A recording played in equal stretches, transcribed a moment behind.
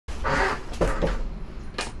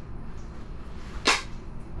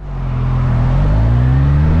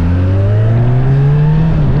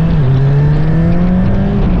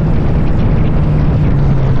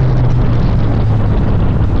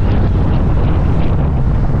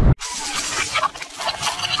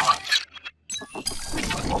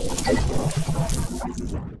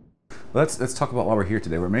Let's talk about why we're here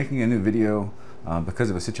today. We're making a new video because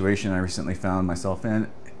of a situation I recently found myself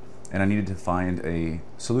in, and I needed to find a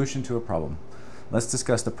solution to a problem. Let's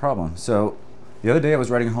discuss the problem. So the other day I was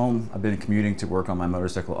riding home. I've been commuting to work on my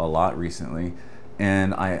motorcycle a lot recently,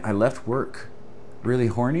 and I left work really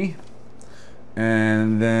horny,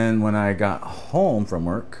 and then when I got home from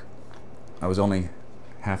work I was only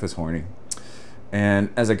half as horny. And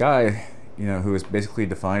as a guy, you know, who is basically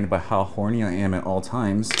defined by how horny I am at all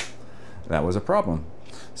times, that was a problem.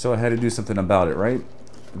 So I had to do something about it, right?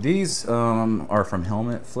 These are from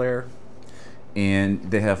Helmet Flair, and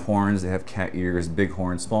they have horns, they have cat ears, big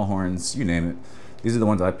horns, small horns, you name it. These are the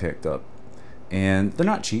ones I picked up, and they're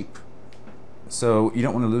not cheap, so you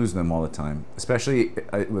don't want to lose them all the time. Especially,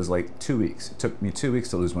 it was like 2 weeks. It took me 2 weeks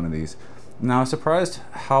to lose one of these. Now, I was surprised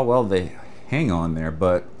how well they hang on there,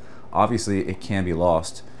 but obviously it can be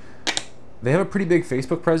lost. They have a pretty big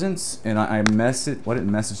Facebook presence, and I didn't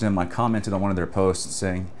message them, I commented on one of their posts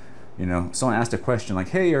saying, you know, someone asked a question like,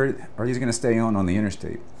 hey, are these gonna stay on the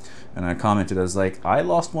interstate? And I commented, I was like, I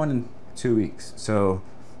lost one in 2 weeks. So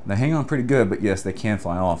they hang on pretty good, but yes, they can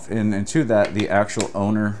fly off. And to that, the actual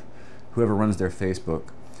owner, whoever runs their Facebook,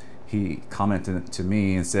 he commented to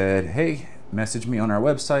me and said, hey, message me on our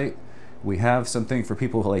website. We have something for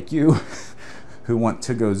people like you who want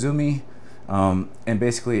to go zoomie. And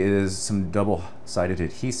basically it is some double-sided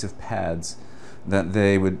adhesive pads that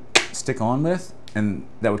they would stick on with, and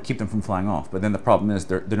that would keep them from flying off. But then the problem is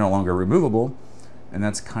they're no longer removable, and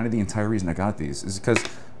that's kind of the entire reason I got these, is because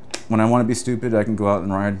when I want to be stupid, I can go out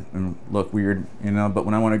and ride and look weird, you know, but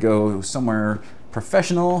when I want to go somewhere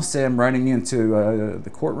professional, say I'm riding into the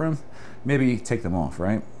courtroom, maybe take them off,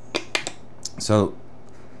 right? So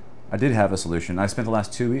I did have a solution. I spent the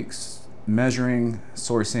last 2 weeks measuring,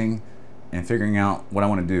 sourcing, and figuring out what I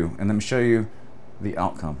want to do. And let me show you the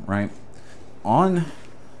outcome, right? On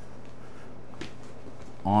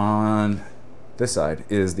this side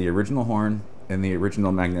is the original horn and the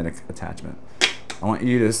original magnetic attachment. I want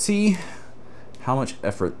you to see how much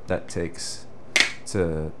effort that takes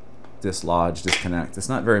to dislodge, disconnect. It's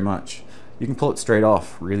not very much. You can pull it straight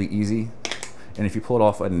off really easy. And if you pull it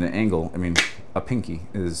off at an angle, I mean, a pinky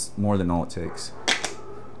is more than all it takes.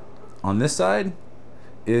 On this side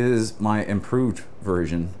is my improved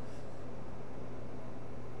version,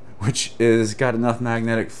 which is got enough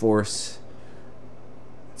magnetic force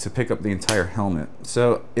to pick up the entire helmet.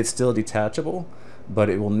 So it's still detachable, but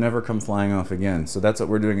it will never come flying off again. So that's what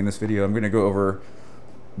we're doing in this video. I'm going to go over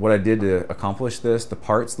what I did to accomplish this. The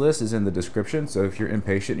parts list is in the description, so if you're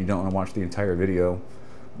impatient and you don't want to watch the entire video,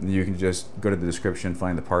 you can just go to the description,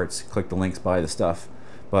 find the parts, click the links, buy the stuff.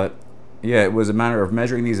 But yeah, it was a matter of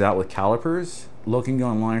measuring these out with calipers, looking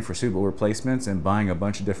online for suitable replacements, and buying a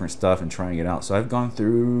bunch of different stuff and trying it out. So I've gone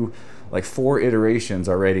through like 4 iterations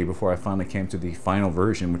already before I finally came to the final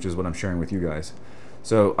version, which is what I'm sharing with you guys.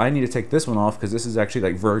 So I need to take this one off because this is actually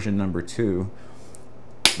like version number 2.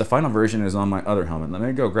 The final version is on my other helmet. Let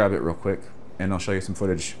me go grab it real quick and I'll show you some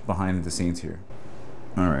footage behind the scenes here.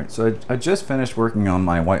 Alright, so I just finished working on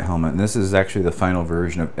my white helmet, and this is actually the final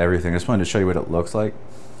version of everything. I just wanted to show you what it looks like.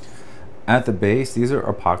 At the base, these are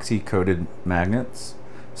epoxy coated magnets,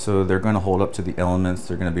 so they're going to hold up to the elements,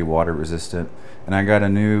 they're going to be water resistant. And I got a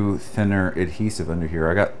new thinner adhesive under here.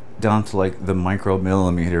 I got down to like the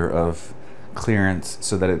micromillimeter of clearance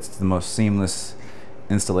so that it's the most seamless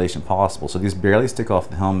installation possible. So these barely stick off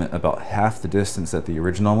the helmet about half the distance that the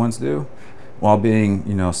original ones do, while being,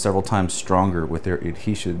 you know, several times stronger with their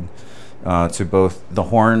adhesion to both the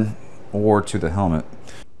horn or to the helmet.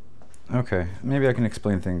 Okay, maybe I can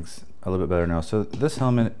explain things a little bit better now. So this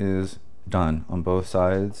helmet is done on both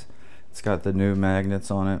sides. It's got the new magnets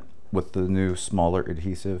on it with the new smaller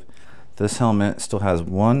adhesive. This helmet still has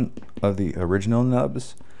one of the original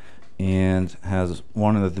nubs and has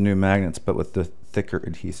one of the new magnets, but with the thicker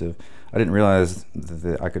adhesive. I didn't realize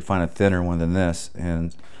that I could find a thinner one than this,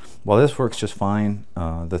 and while this works just fine,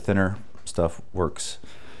 the thinner stuff works.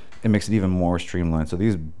 It makes it even more streamlined. So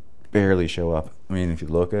these barely show up. I mean, if you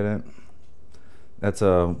look at it, that's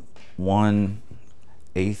a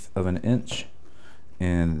 1/8 of an inch,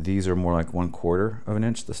 and these are more like 1/4 of an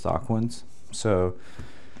inch, the stock ones. So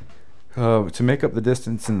to make up the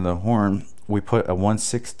distance in the horn, we put a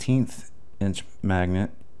 1/16 inch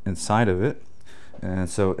magnet inside of it. And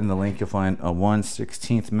so in the link you'll find a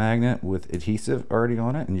 1/16 magnet with adhesive already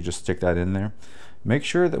on it, and you just stick that in there. Make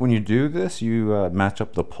sure that when you do this, you match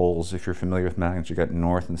up the poles. If you're familiar with magnets, you got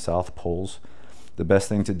north and south poles. The best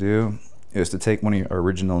thing to do is to take one of your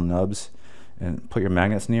original nubs and put your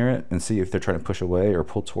magnets near it and see if they're trying to push away or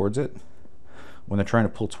pull towards it. When they're trying to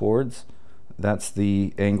pull towards, that's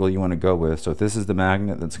the angle you want to go with. So if this is the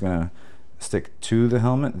magnet that's going to stick to the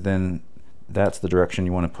helmet, then that's the direction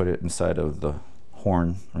you want to put it inside of the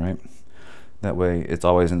horn, right? That way it's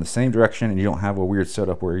always in the same direction, and you don't have a weird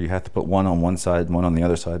setup where you have to put one on one side and one on the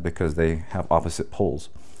other side because they have opposite poles.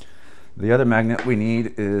 The other magnet we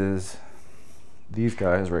need is these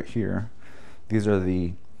guys right here. These are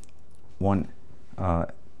the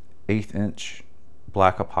 1/8 inch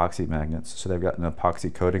black epoxy magnets. So they've got an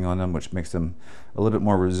epoxy coating on them, which makes them a little bit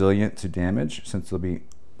more resilient to damage, since they'll be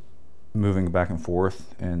moving back and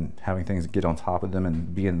forth and having things get on top of them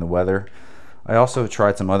and be in the weather. I also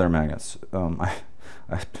tried some other magnets. I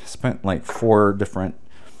spent like 4 different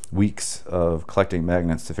weeks of collecting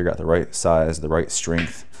magnets to figure out the right size, the right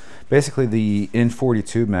strength. Basically, the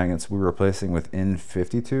N42 magnets we were replacing with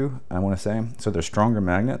N52, I want to say. So they're stronger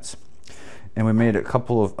magnets. And we made a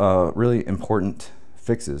couple of really important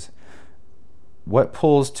fixes. What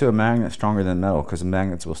pulls to a magnet stronger than metal? Because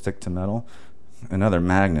magnets will stick to metal. Another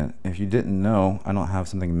magnet. If you didn't know, I don't have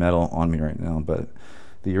something metal on me right now, but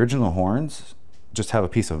the original horns just have a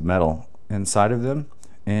piece of metal inside of them,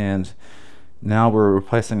 and now we're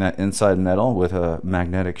replacing that inside metal with a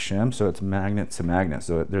magnetic shim, so it's magnet to magnet.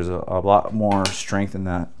 So there's a lot more strength in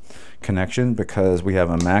that connection because we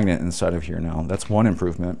have a magnet inside of here now. That's one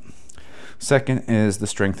improvement. Second is the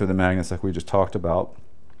strength of the magnets, like we just talked about.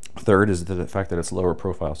 Third is the fact that it's lower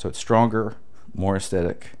profile, so it's stronger, more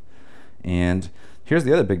aesthetic. And here's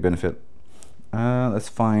the other big benefit. Let's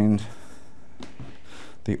find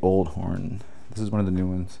the old horn. This is one of the new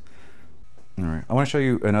ones. All right, I want to show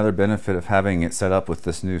you another benefit of having it set up with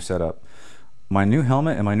this new setup. My new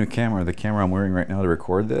helmet and my new camera, the camera I'm wearing right now to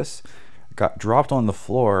record this, got dropped on the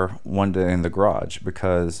floor one day in the garage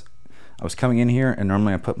because I was coming in here, and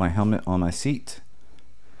normally I put my helmet on my seat,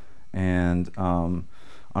 and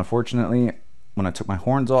unfortunately when I took my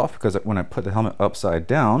horns off, because when I put the helmet upside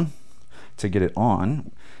down to get it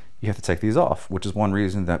on, you have to take these off, which is one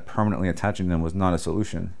reason that permanently attaching them was not a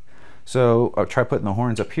solution. So I tried putting the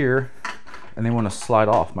horns up here, and they want to slide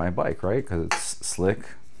off my bike, right? Because it's slick.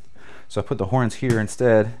 So I put the horns here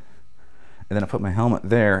instead, and then I put my helmet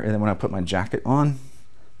there, and then when I put my jacket on,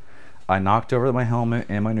 I knocked over my helmet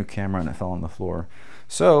and my new camera, and it fell on the floor.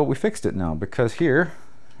 So we fixed it now, because here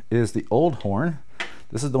is the old horn.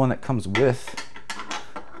 This is the one that comes with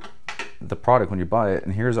the product when you buy it,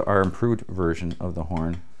 and here's our improved version of the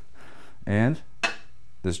horn. And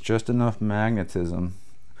there's just enough magnetism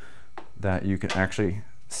that you can actually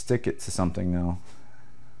stick it to something now.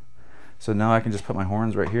 So now I can just put my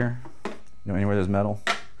horns right here, anywhere there's metal,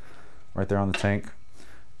 right there on the tank,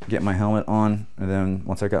 get my helmet on, and then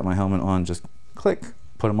once I got my helmet on, just click,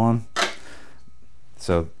 put them on.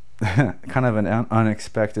 So kind of an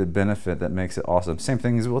unexpected benefit that makes it awesome. Same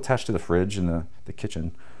thing as we'll attach to the fridge and the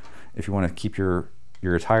kitchen. If you want to keep your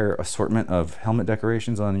entire assortment of helmet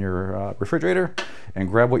decorations on your refrigerator and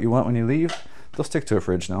grab what you want when you leave, they'll stick to a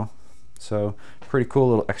fridge now. So pretty cool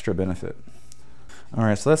little extra benefit. All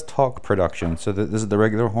right, so let's talk production. So this is the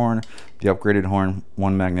regular horn, the upgraded horn,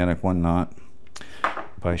 one magnetic, one not,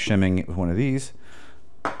 by shimming it with one of these.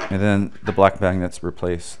 And then the black magnets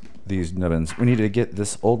replace these nubbins. We need to get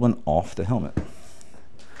this old one off the helmet.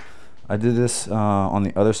 I did this on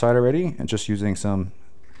the other side already, and just using some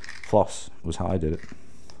floss was how I did it.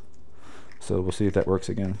 So we'll see if that works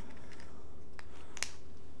again.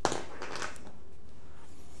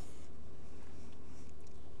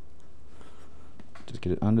 Just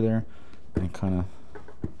get it under there and kind of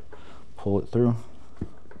pull it through.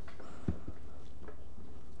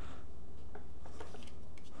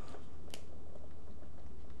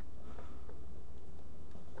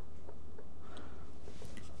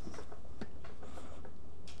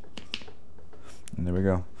 And there we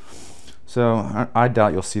go. So I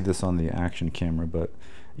doubt you'll see this on the action camera, but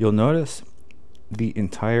you'll notice the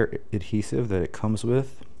entire adhesive that it comes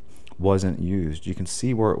with wasn't used. You can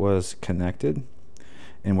see where it was connected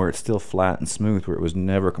and where it's still flat and smooth, where it was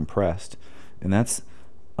never compressed. And that's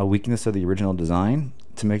a weakness of the original design.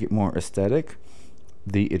 To make it more aesthetic,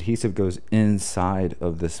 the adhesive goes inside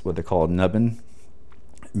of this, what they call a nubbin,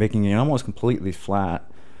 making it almost completely flat.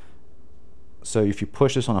 So if you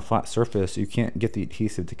push this on a flat surface, you can't get the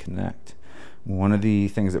adhesive to connect. One of the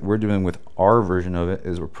things that we're doing with our version of it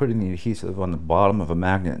is we're putting the adhesive on the bottom of a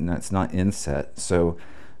magnet, and that's not inset. So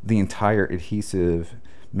the entire adhesive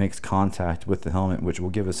makes contact with the helmet, which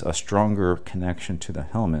will give us a stronger connection to the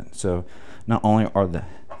helmet. So not only are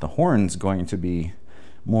the horns going to be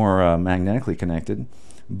more magnetically connected,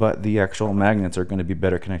 but the actual magnets are going to be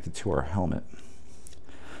better connected to our helmet.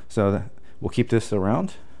 So we'll keep this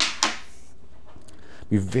around.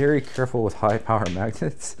 Be very careful with high power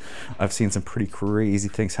magnets. I've seen some pretty crazy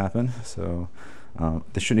things happen, so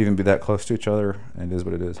they shouldn't even be that close to each other, and it is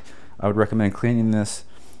what it is. I would recommend cleaning this,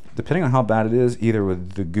 depending on how bad it is, either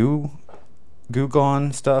with the Goo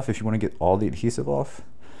Gone stuff if you want to get all the adhesive off,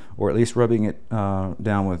 or at least rubbing it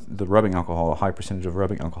down with the rubbing alcohol, a high percentage of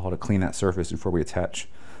rubbing alcohol, to clean that surface before we attach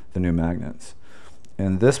the new magnets.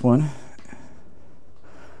 And this one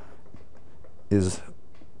is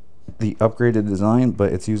the upgraded design,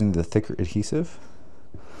 but it's using the thicker adhesive.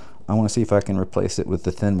 I want to see if I can replace it with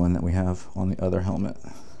the thin one that we have on the other helmet.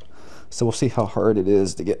 So we'll see how hard it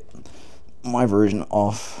is to get my version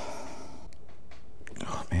off.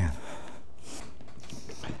 Oh man.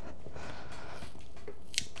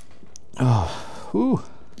 Oh, whew.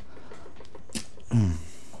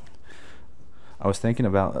 I was thinking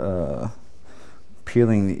about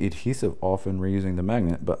peeling the adhesive off and reusing the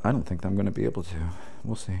magnet, but I don't think I'm going to be able to.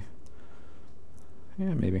 We'll see.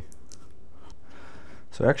 Yeah, maybe.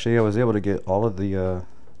 So actually I was able to get all of the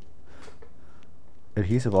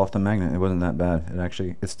adhesive off the magnet. It wasn't that bad.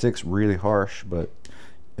 It sticks really harsh, but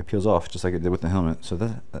it peels off just like it did with the helmet. So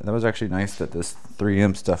that was actually nice, that this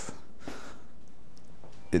 3M stuff,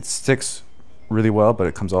 it sticks really well, but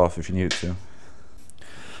it comes off if you need it to.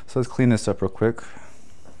 So let's clean this up real quick.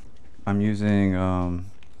 I'm using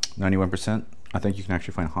 91%. I think you can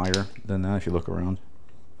actually find higher than that if you look around.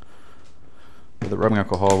 But the rubbing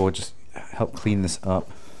alcohol will just help clean this up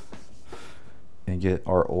and get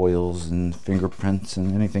our oils and fingerprints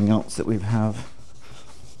and anything else that we have.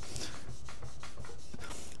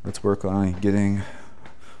 Let's work on getting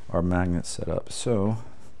our magnets set up. So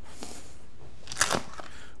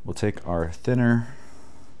we'll take our thinner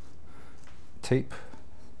tape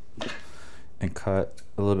and cut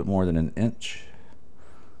a little bit more than 1 inch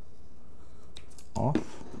off.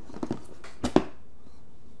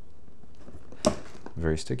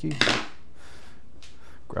 Very sticky.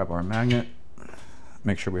 Grab our magnet,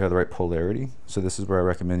 make sure we have the right polarity. So this is where I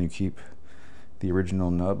recommend you keep the original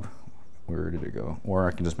nub. Where did it go? Or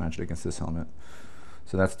I can just match it against this helmet.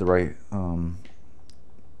 So that's the right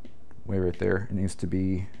way right there. It needs to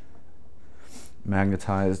be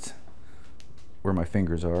magnetized where my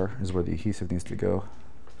fingers are, is where the adhesive needs to go.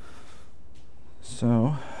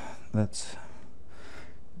 So let's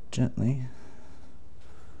gently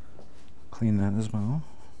clean that as well.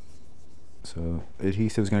 So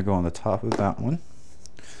adhesive is going to go on the top of that one.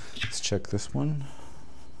 Let's check this one,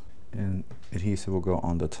 and adhesive will go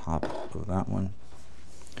on the top of that one.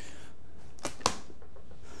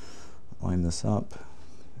 Line this up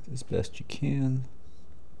as best you can.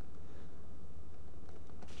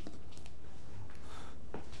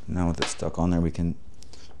 Now with it stuck on there, we can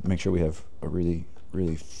make sure we have a really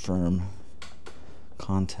firm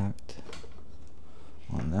contact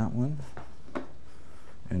on that one,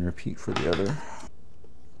 and repeat for the other.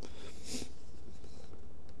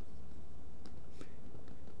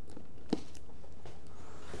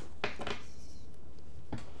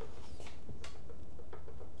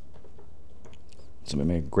 So we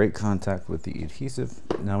made great contact with the adhesive.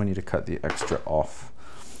 Now we need to cut the extra off.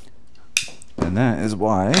 And that is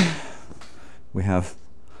why we have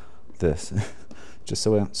this. Just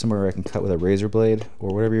so somewhere I can cut with a razor blade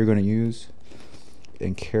or whatever you're going to use,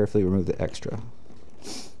 and carefully remove the extra.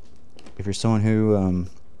 If you're someone who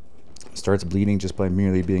starts bleeding just by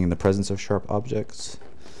merely being in the presence of sharp objects,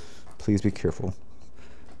 please be careful.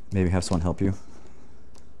 Maybe have someone help you.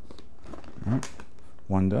 All right,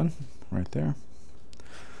 one done right there.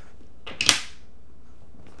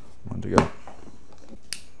 One to go.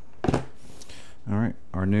 All right,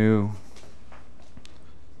 our new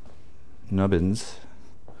nubbins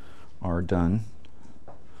are done.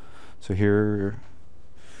 So here's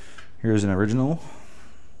an original,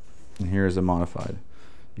 and here's a modified.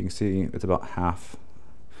 You can see it's about half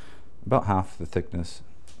the thickness,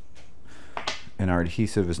 and our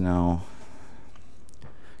adhesive is now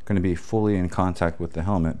going to be fully in contact with the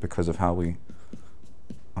helmet because of how we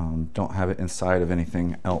don't have it inside of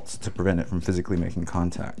anything else to prevent it from physically making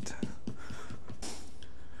contact.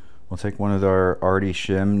 We'll take one of our already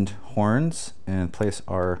shimmed horns and place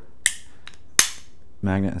our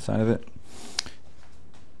magnet inside of it.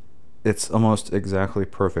 It's almost exactly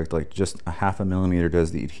perfect, like just a 0.5 millimeter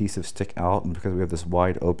does the adhesive stick out, and because we have this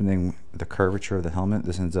wide opening, the curvature of the helmet,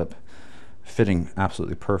 this ends up fitting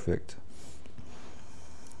absolutely perfect.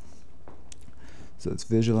 So let's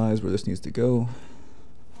visualize where this needs to go.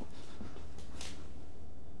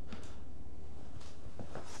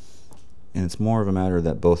 And it's more of a matter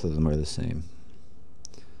that both of them are the same.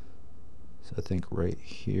 So I think right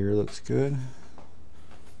here looks good.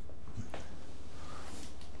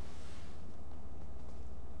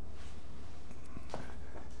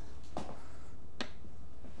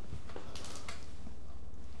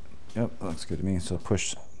 Yep, looks good to me. So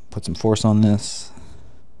put some force on this.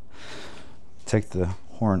 Take the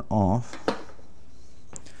horn off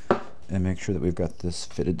and make sure that we've got this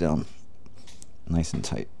fitted down nice and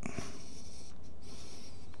tight.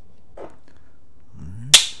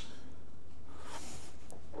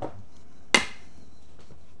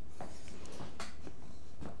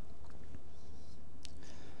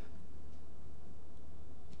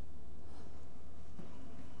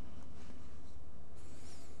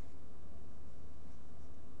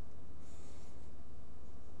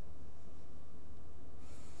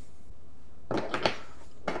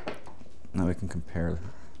 Now we can compare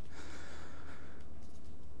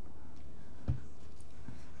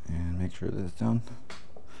and make sure that it's down.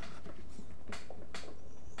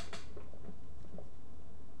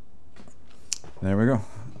 There we go.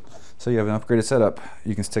 So you have an upgraded setup.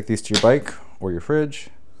 You can stick these to your bike or your fridge.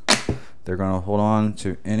 They're going to hold on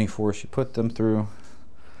to any force you put them through.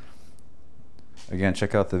 Again,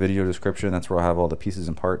 check out the video description. That's where I'll have all the pieces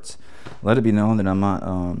and parts. Let it be known that I'm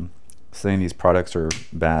not saying these products are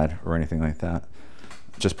bad or anything like that.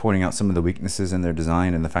 Just pointing out some of the weaknesses in their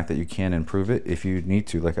design and the fact that you can improve it if you need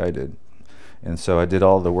to, like I did. And so I did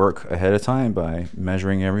all the work ahead of time by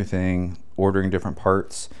measuring everything, ordering different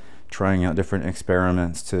parts, trying out different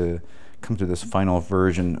experiments to come to this final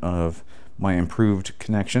version of my improved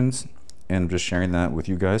connections. And I'm just sharing that with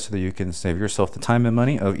you guys so that you can save yourself the time and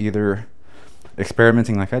money of either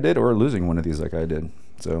experimenting like I did or losing one of these like I did.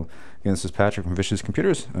 So again, this is Patrick from Vicious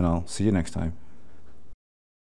Computers, and I'll see you next time.